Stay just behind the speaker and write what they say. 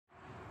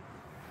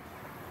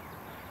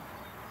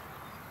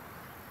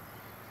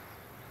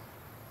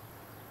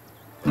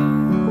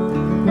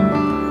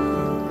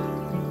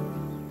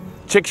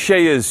Chickasha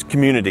is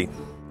community.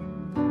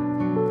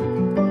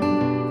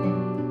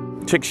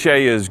 Chickasha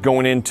is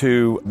going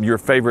into your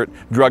favorite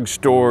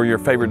drugstore, your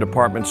favorite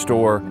department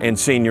store, and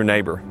seeing your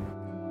neighbor.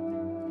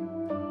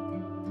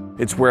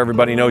 It's where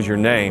everybody knows your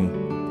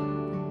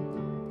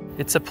name.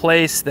 It's a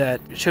place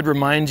that should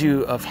remind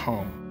you of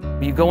home.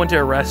 You go into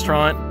a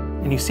restaurant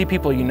and you see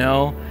people you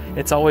know,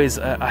 it's always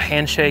a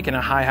handshake and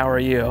a hi, how are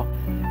you?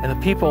 And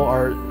the people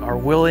are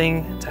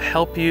willing to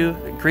help you,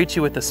 greet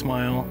you with a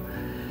smile.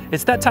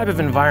 It's that type of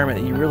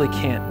environment that you really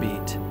can't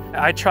beat.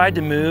 I tried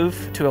to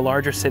move to a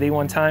larger city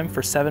one time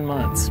for 7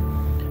 months.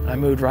 I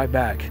moved right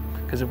back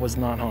because it was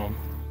not home.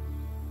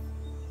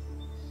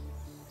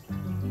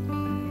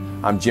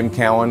 I'm Jim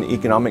Cowan,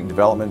 Economic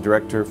Development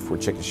Director for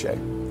Chickasha.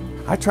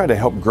 I try to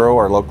help grow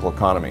our local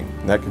economy.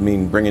 That could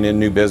mean bringing in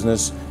new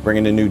business,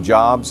 bringing in new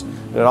jobs.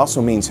 But it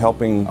also means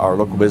helping our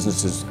local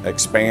businesses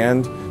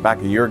expand. Back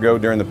a year ago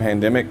during the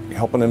pandemic,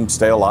 helping them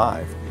stay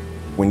alive.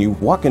 When you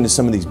walk into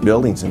some of these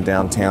buildings in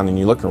downtown and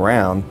you look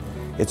around,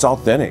 it's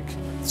authentic.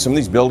 Some of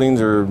these buildings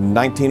are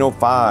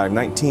 1905,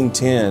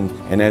 1910,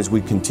 and as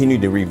we continue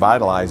to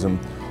revitalize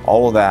them,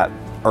 all of that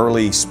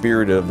early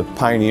spirit of the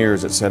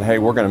pioneers that said, hey,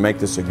 we're going to make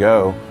this a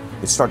go,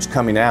 it starts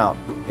coming out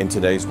in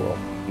today's world.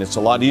 And it's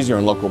a lot easier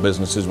in local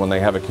businesses when they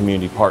have a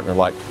community partner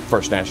like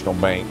First National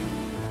Bank.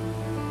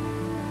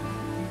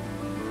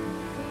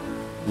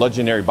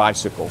 Legendary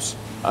bicycles.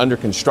 Under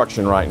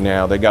construction right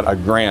now, they got a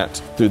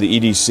grant through the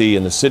EDC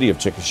in the city of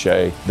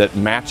Chickasha that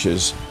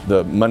matches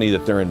the money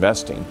that they're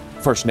investing.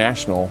 First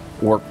National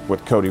worked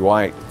with Cody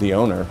White, the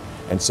owner,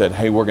 and said,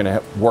 hey, we're going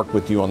to work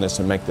with you on this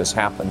and make this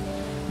happen.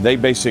 They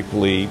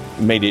basically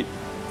made it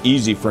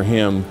easy for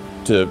him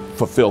to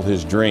fulfill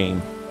his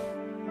dream.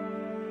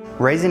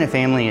 Raising a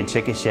family in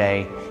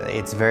Chickasha,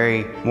 it's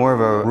very more of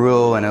a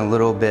rural and a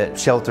little bit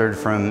sheltered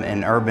from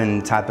an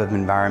urban type of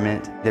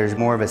environment. There's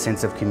more of a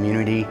sense of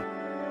community.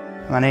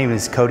 My name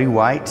is Cody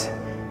White,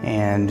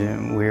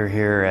 and we're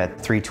here at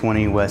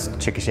 320 West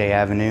Chickasha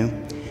Avenue.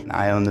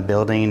 I own the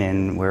building,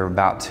 and we're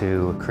about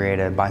to create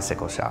a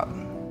bicycle shop.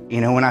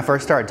 You know, when I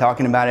first started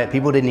talking about it,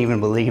 people didn't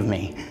even believe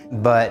me.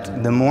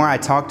 But the more I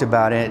talked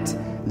about it,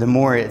 the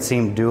more it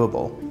seemed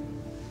doable.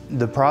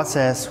 The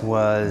process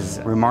was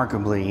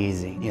remarkably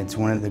easy. It's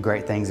one of the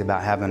great things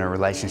about having a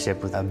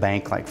relationship with a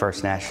bank like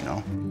First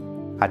National.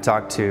 I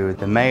talked to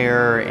the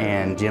mayor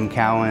and Jim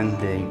Cowan,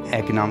 the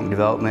economic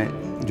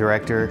development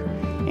director,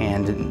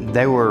 and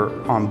they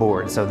were on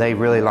board, so they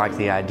really liked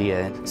the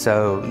idea.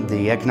 So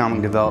the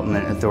Economic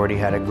Development Authority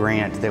had a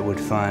grant that would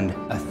fund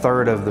a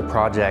third of the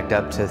project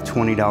up to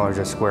 $20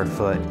 a square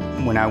foot.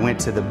 When I went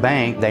to the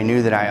bank, they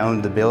knew that I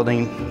owned the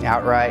building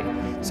outright,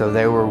 so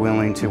they were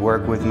willing to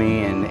work with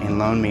me and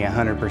loan me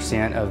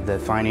 100% of the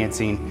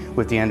financing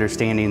with the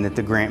understanding that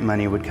the grant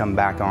money would come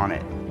back on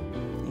it.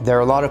 There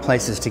are a lot of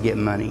places to get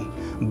money,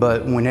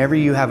 but whenever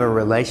you have a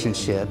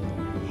relationship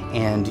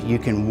and you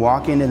can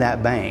walk into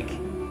that bank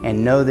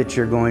and know that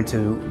you're going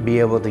to be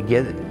able to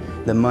get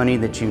the money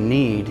that you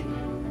need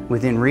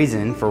within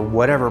reason for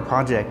whatever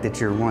project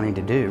that you're wanting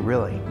to do,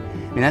 really.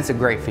 I mean, that's a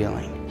great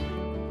feeling.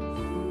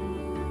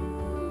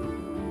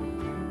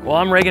 Well,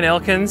 I'm Reagan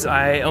Elkins.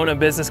 I own a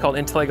business called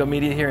Intellego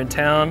Media here in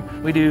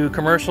town. We do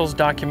commercials,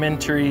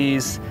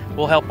 documentaries,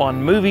 we'll help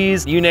on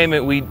movies. You name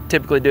it, we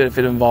typically do it if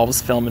it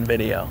involves film and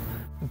video.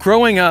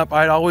 Growing up,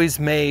 I'd always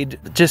made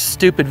just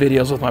stupid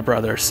videos with my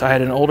brothers. I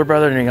had an older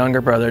brother and a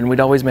younger brother, and we'd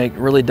always make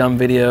really dumb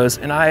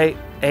videos, and I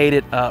ate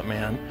it up,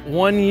 man.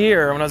 One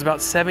year, when I was about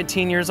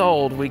 17 years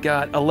old, we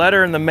got a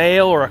letter in the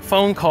mail or a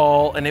phone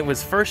call, and it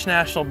was First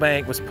National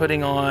Bank was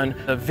putting on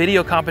a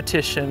video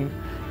competition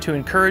to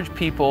encourage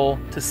people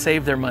to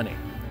save their money.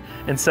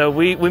 And so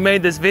we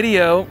made this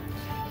video,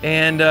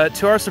 and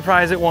to our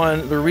surprise, it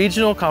won the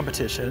regional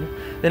competition.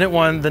 Then it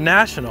won the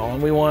national,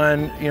 and we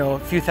won, you know, a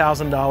few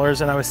 $1,000s,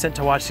 and I was sent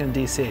to Washington,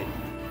 D.C.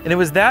 And it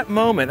was that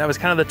moment, that was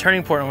kind of the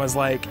turning point, and I was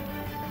like,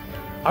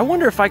 I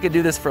wonder if I could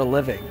do this for a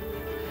living.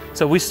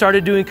 So we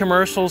started doing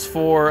commercials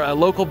for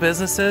local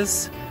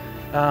businesses,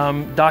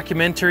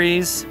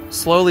 documentaries.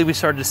 Slowly we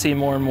started to see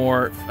more and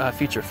more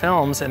feature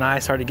films, and I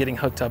started getting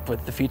hooked up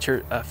with the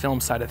feature film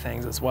side of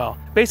things as well.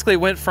 Basically,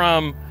 it went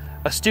from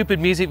a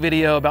stupid music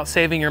video about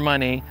saving your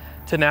money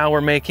to now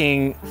we're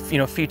making, you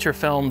know, feature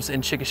films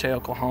in Chickasha,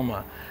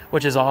 Oklahoma,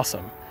 which is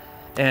awesome.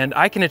 And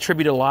I can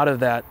attribute a lot of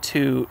that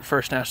to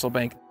First National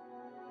Bank.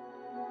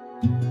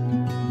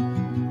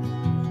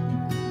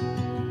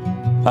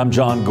 I'm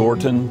John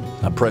Gorton.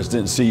 I'm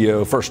President and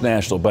CEO of First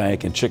National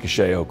Bank in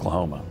Chickasha,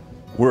 Oklahoma.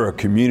 We're a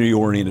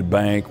community-oriented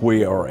bank.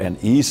 We are an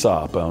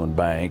ESOP-owned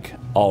bank.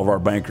 All of our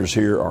bankers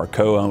here are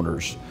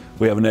co-owners.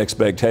 We have an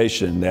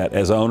expectation that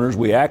as owners,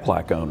 we act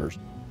like owners.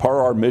 Part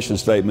of our mission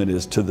statement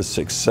is to the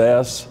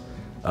success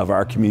of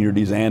our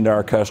communities and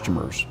our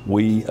customers.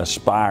 We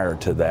aspire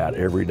to that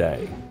every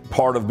day.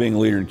 Part of being a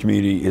leader in the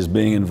community is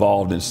being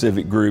involved in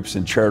civic groups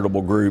and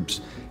charitable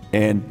groups,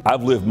 and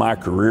I've lived my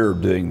career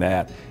doing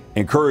that.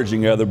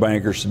 Encouraging other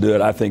bankers to do it,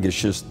 I think it's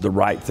just the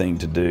right thing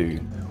to do.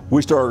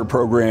 We started a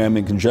program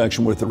in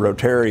conjunction with the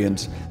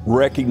Rotarians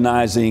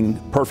recognizing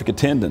perfect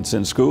attendance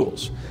in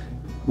schools.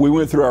 We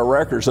went through our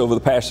records over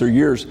the past 3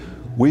 years.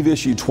 We've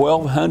issued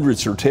 1,200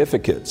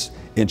 certificates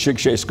in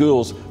Chickasha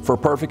schools for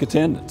perfect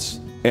attendance.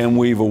 And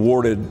we've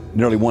awarded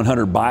nearly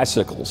 100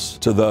 bicycles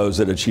to those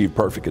that achieve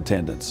perfect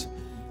attendance.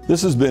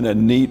 This has been a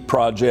neat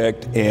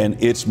project,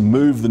 and it's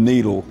moved the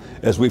needle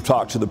as we've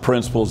talked to the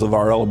principals of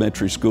our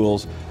elementary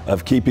schools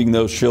of keeping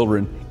those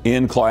children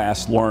in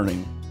class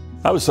learning.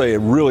 I would say a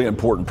really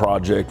important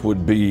project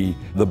would be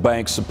the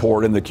bank's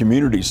support and the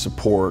community's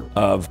support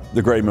of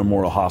the Grady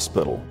Memorial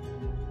Hospital.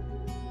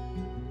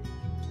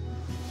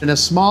 In a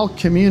small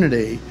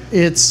community,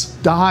 it's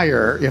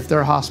dire if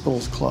their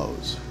hospitals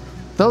close.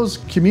 Those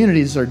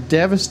communities are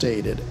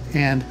devastated,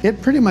 and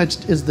it pretty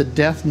much is the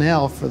death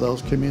knell for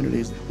those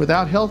communities.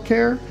 Without health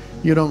care,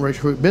 you don't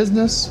recruit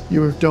business,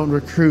 you don't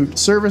recruit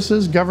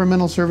services,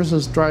 governmental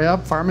services dry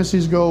up,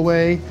 pharmacies go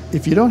away.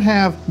 If you don't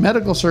have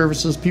medical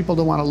services, people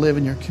don't want to live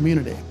in your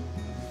community.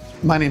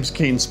 My name is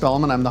Kane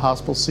Spellman. I'm the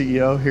hospital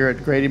CEO here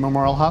at Grady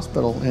Memorial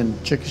Hospital in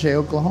Chickasha,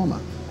 Oklahoma.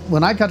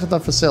 When I got to the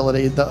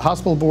facility, the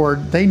hospital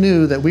board, they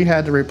knew that we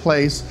had to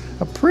replace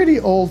a pretty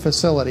old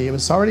facility. It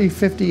was already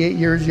 58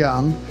 years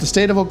young. The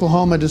state of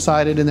Oklahoma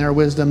decided in their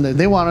wisdom that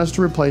they want us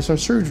to replace our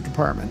surgery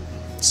department.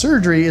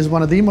 Surgery is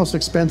one of the most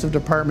expensive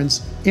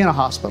departments in a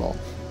hospital.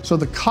 So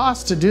the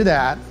cost to do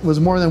that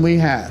was more than we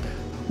had.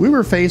 We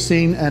were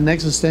facing an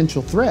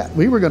existential threat.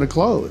 We were going to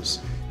close.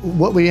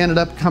 What we ended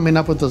up coming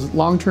up with is a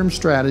long-term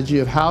strategy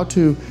of how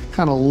to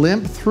kind of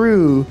limp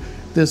through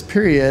this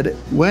period,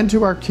 went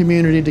to our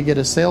community to get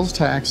a sales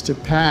tax to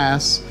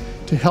pass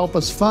to help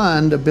us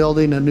fund a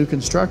building, a new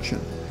construction.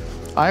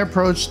 I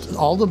approached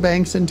all the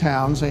banks in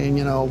town saying,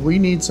 you know, we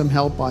need some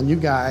help on you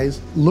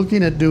guys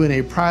looking at doing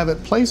a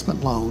private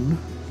placement loan.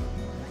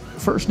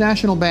 First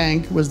National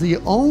Bank was the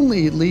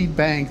only lead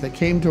bank that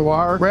came to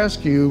our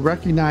rescue,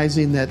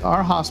 recognizing that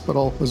our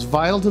hospital was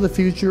vital to the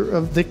future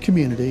of the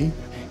community.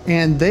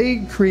 And they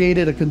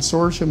created a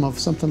consortium of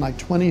something like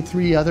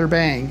 23 other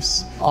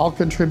banks, all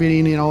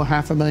contributing, you know,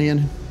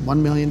 $500,000, $1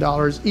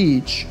 million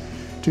each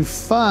to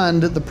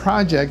fund the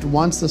project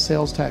once the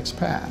sales tax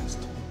passed.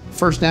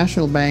 First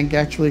National Bank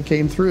actually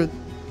came through.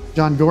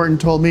 John Gordon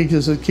told me,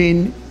 he said,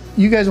 Kane,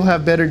 you guys will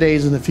have better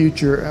days in the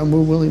future, and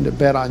we're willing to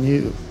bet on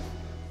you.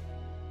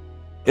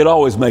 It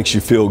always makes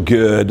you feel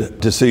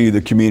good to see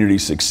the community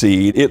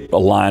succeed. It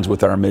aligns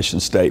with our mission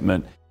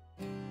statement.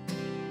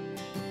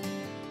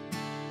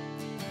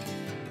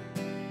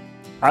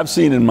 I've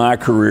seen in my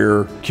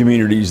career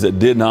communities that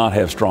did not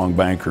have strong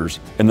bankers,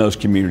 and those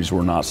communities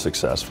were not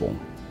successful.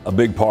 A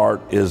big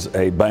part is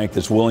a bank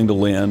that's willing to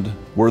lend.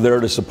 We're there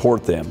to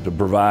support them, to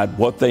provide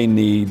what they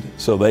need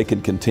so they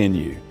can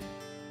continue.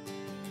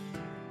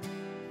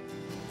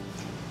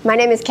 My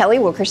name is Kelly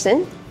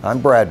Wilkerson. I'm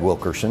Brad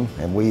Wilkerson,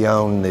 and we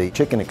own the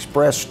Chicken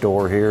Express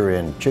store here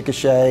in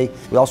Chickasha.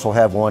 We also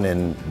have one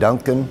in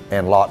Duncan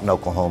and Lawton,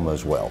 Oklahoma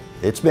as well.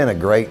 It's been a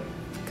great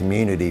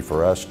community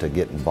for us to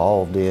get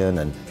involved in,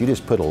 and if you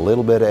just put a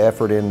little bit of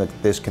effort in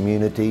this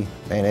community,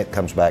 man, it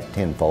comes back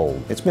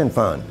tenfold. It's been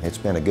fun. It's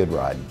been a good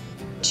ride.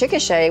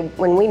 Chickasha,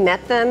 when we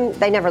met them,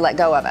 they never let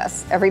go of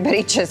us.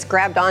 Everybody just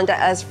grabbed onto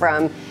us,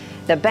 from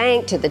the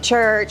bank to the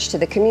church to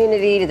the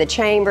community to the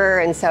chamber,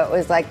 and so it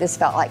was like this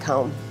felt like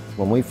home.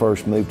 When we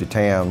first moved to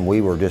town,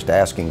 we were just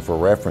asking for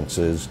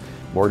references.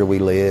 Where do we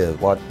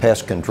live? What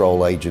pest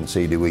control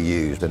agency do we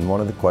use? And one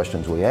of the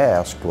questions we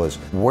asked was,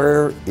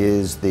 where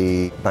is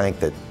the bank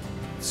that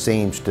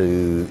seems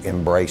to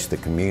embrace the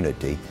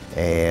community?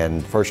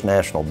 And First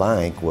National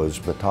Bank was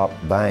the top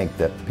bank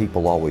that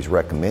people always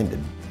recommended.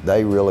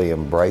 They really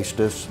embraced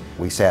us.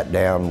 We sat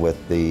down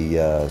with the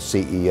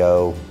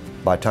CEO.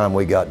 By the time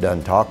we got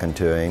done talking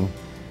to him,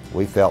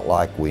 we felt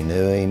like we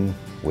knew him.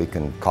 We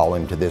can call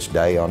him to this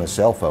day on a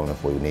cell phone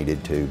if we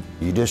needed to.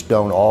 You just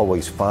don't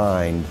always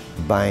find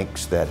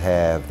banks that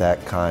have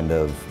that kind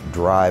of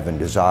drive and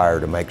desire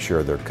to make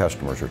sure their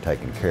customers are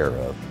taken care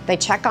of. They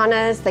check on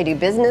us, they do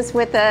business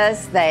with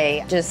us,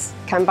 they just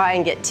come by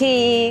and get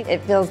tea.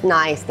 It feels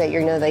nice that, you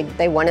know,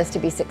 they want us to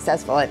be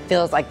successful. It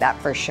feels like that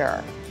for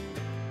sure.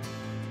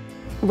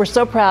 We're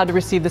so proud to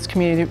receive this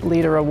Community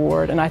Leader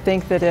Award, and I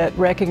think that it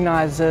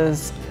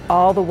recognizes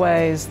all the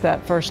ways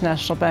that First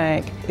National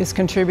Bank is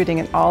contributing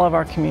in all of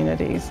our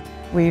communities.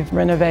 We've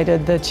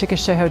renovated the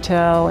Chickasha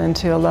Hotel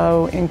into a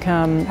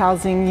low-income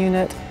housing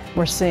unit.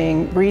 We're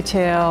seeing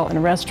retail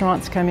and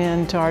restaurants come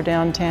into our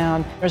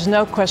downtown. There's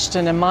no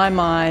question in my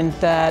mind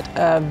that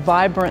a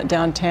vibrant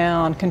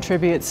downtown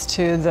contributes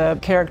to the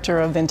character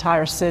of the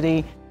entire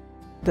city.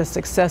 The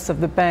success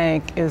of the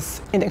bank is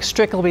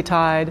inextricably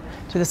tied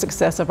to the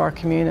success of our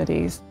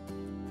communities.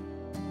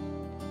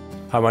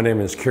 Hi, my name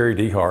is Kerry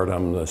Dehart.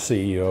 I'm the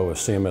CEO of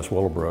CMS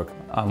Willowbrook.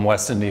 I'm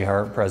Weston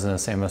Dehart, President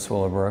of CMS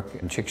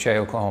Willowbrook in Chickasha,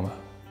 Oklahoma.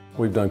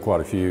 We've done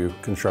quite a few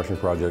construction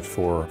projects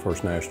for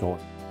First National.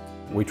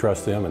 We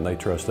trust them and they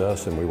trust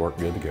us, and we work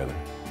good together.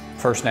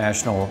 First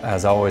National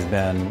has always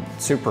been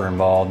super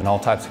involved in all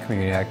types of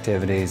community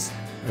activities.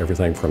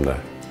 Everything from the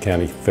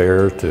county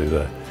fair to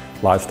the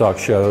livestock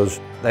shows.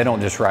 They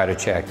don't just write a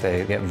check,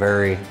 they get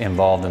very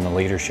involved in the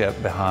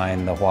leadership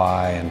behind the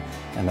why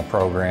and the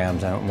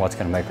programs and what's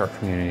going to make our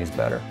communities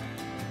better.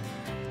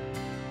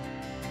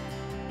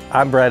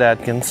 I'm Brett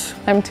Adkins.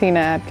 I'm Tina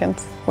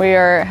Adkins. We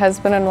are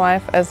husband and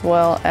wife as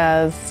well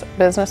as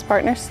business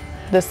partners.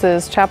 This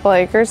is Chapel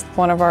Acres,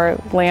 one of our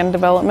land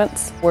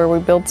developments where we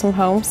build some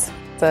homes.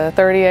 It's a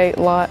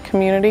 38-lot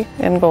community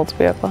in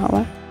Goldsby,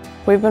 Oklahoma.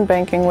 We've been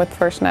banking with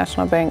First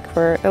National Bank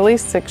for at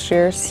least 6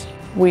 years.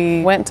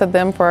 We went to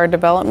them for our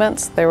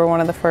developments. They were one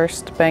of the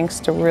first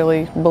banks to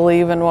really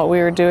believe in what we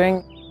were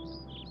doing.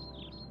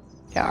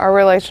 Yeah, our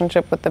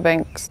relationship with the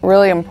bank's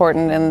really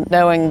important in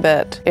knowing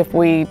that if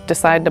we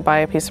decide to buy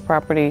a piece of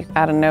property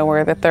out of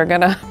nowhere, that they're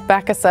gonna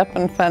back us up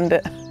and fund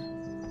it.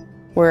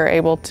 We're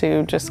able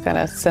to just kind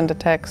of send a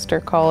text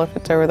or call if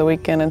it's over the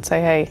weekend and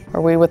say, hey,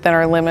 are we within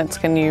our limits?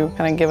 Can you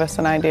kind of give us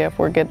an idea if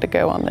we're good to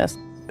go on this?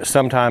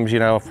 Sometimes,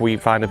 if we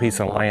find a piece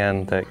of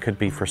land that could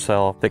be for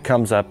sale, that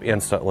comes up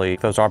instantly.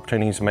 Those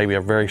opportunities may be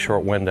a very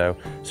short window.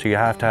 So you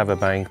have to have a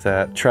bank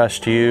that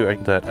trusts you,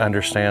 that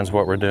understands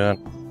what we're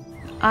doing.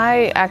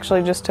 I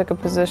actually just took a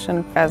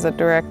position as a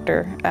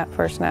director at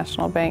First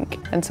National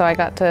Bank, and so I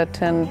got to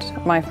attend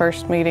my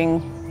first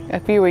meeting a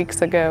few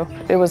weeks ago.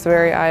 It was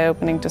very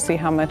eye-opening to see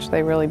how much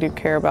they really do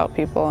care about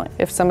people.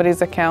 If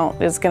somebody's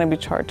account is going to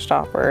be charged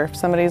off, or if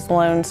somebody's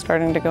loan's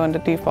starting to go into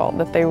default,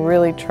 that they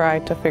really try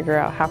to figure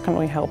out how can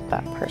we help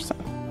that person.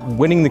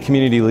 Winning the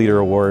Community Leader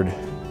Award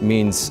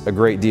means a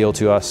great deal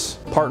to us.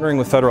 Partnering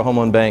with Federal Home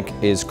Loan Bank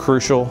is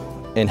crucial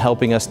in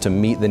helping us to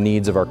meet the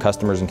needs of our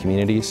customers and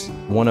communities.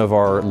 One of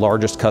our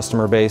largest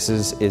customer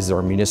bases is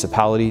our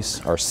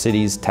municipalities, our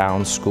cities,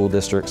 towns, school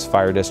districts,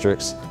 fire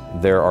districts.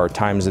 There are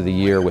times of the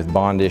year with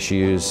bond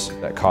issues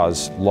that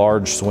cause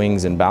large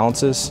swings in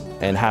balances,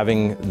 and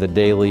having the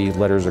daily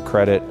letters of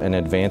credit and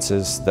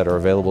advances that are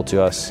available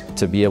to us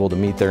to be able to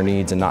meet their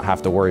needs and not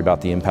have to worry about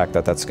the impact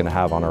that that's going to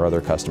have on our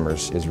other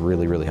customers is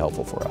really, really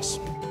helpful for us.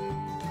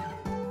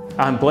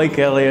 I'm Blake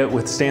Elliott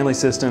with Stanley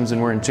Systems,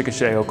 and we're in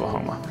Chickasha,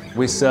 Oklahoma.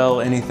 We sell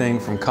anything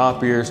from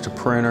copiers to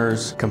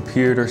printers,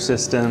 computer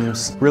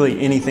systems, really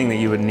anything that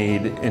you would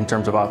need in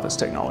terms of office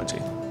technology.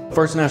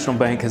 First National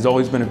Bank has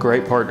always been a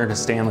great partner to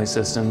Stanley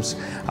Systems.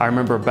 I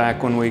remember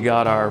back when we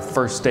got our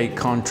first state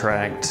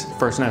contract,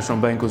 First National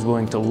Bank was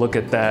willing to look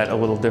at that a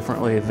little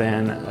differently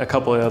than a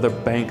couple of other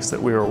banks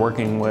that we were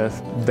working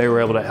with. They were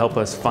able to help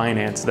us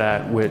finance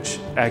that, which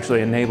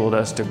actually enabled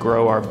us to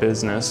grow our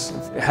business.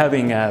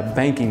 Having a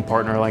banking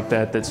partner like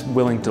that that's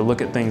willing to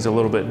look at things a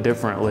little bit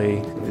differently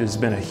has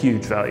been a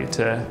huge value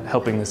to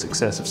helping the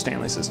success of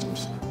Stanley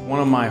Systems. One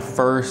of my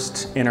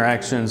first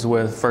interactions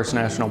with First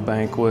National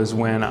Bank was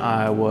when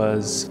I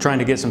was trying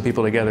to get some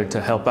people together to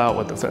help out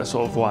with the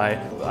Festival of Light.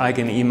 I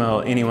can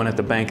email anyone at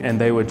the bank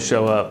and they would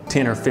show up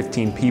 10 or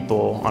 15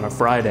 people on a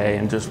Friday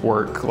and just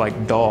work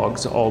like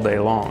dogs all day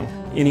long.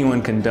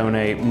 Anyone can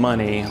donate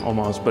money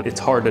almost, but it's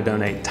hard to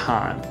donate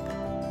time.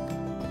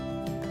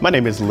 My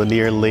name is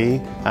Lanier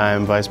Lee.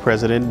 I'm Vice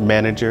President,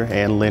 Manager,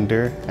 and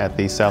Lender at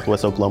the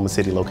Southwest Oklahoma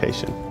City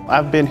location.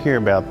 I've been here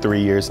about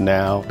 3 years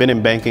now. Been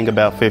in banking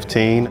about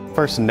 15.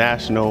 First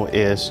National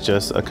is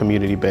just a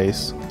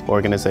community-based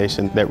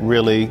organization that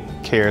really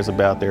cares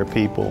about their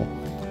people.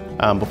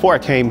 Before I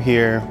came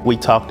here, we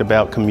talked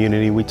about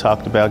community, we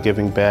talked about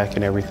giving back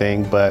and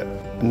everything, but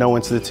no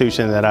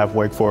institution that I've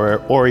worked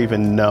for or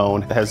even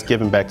known has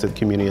given back to the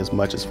community as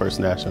much as First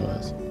National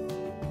has.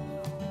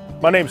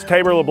 My name's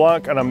Tabor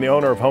LeBlanc, and I'm the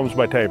owner of Homes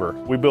by Tabor.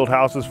 We build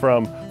houses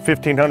from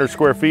 1,500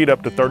 square feet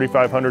up to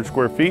 3,500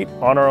 square feet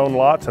on our own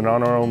lots and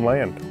on our own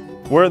land.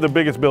 We're the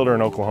biggest builder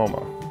in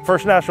Oklahoma.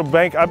 First National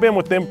Bank, I've been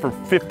with them for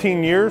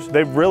 15 years.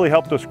 They've really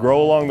helped us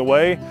grow along the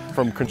way,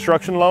 from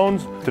construction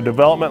loans to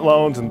development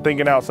loans and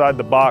thinking outside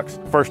the box.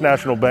 First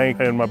National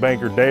Bank and my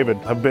banker David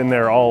have been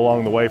there all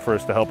along the way for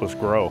us to help us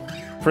grow.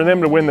 For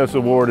them to win this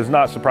award is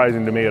not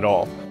surprising to me at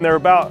all. They're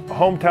about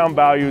hometown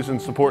values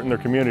and supporting their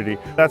community.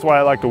 That's why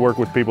I like to work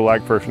with people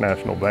like First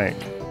National Bank.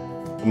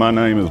 My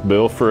name is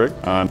Bill Frick.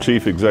 I'm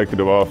Chief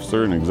Executive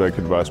Officer and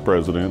Executive Vice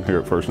President here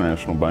at First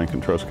National Bank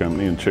and Trust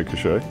Company in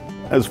Chickasha.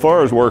 As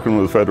far as working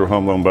with the Federal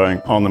Home Loan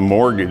Bank on the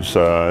mortgage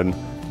side,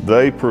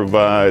 they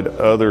provide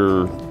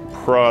other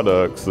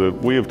products that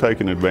we have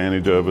taken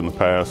advantage of in the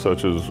past,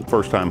 such as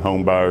first-time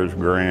home buyers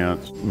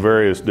grants,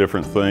 various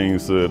different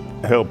things that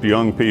help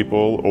young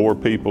people or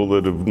people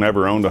that have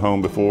never owned a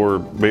home before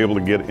be able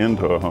to get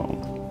into a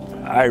home.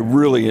 I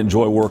really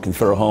enjoy working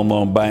for a home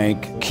loan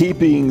bank.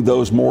 Keeping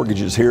those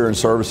mortgages here and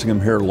servicing them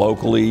here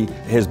locally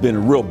has been a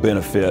real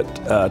benefit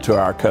to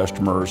our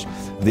customers.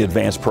 The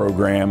advanced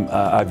program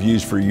I've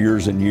used for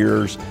years and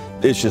years.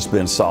 It's just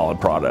been a solid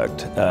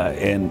product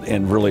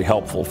and really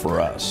helpful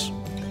for us.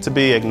 To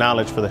be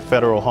acknowledged for the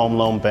Federal Home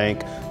Loan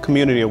Bank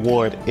Community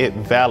Award, it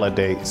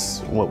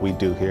validates what we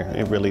do here.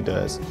 It really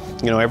does.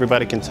 You know,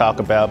 everybody can talk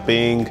about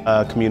being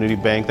a community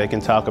bank, they can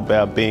talk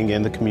about being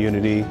in the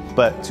community,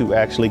 but to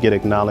actually get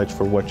acknowledged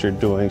for what you're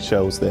doing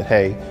shows that,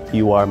 hey,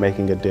 you are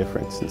making a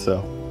difference. And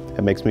so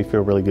it makes me feel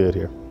really good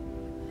here.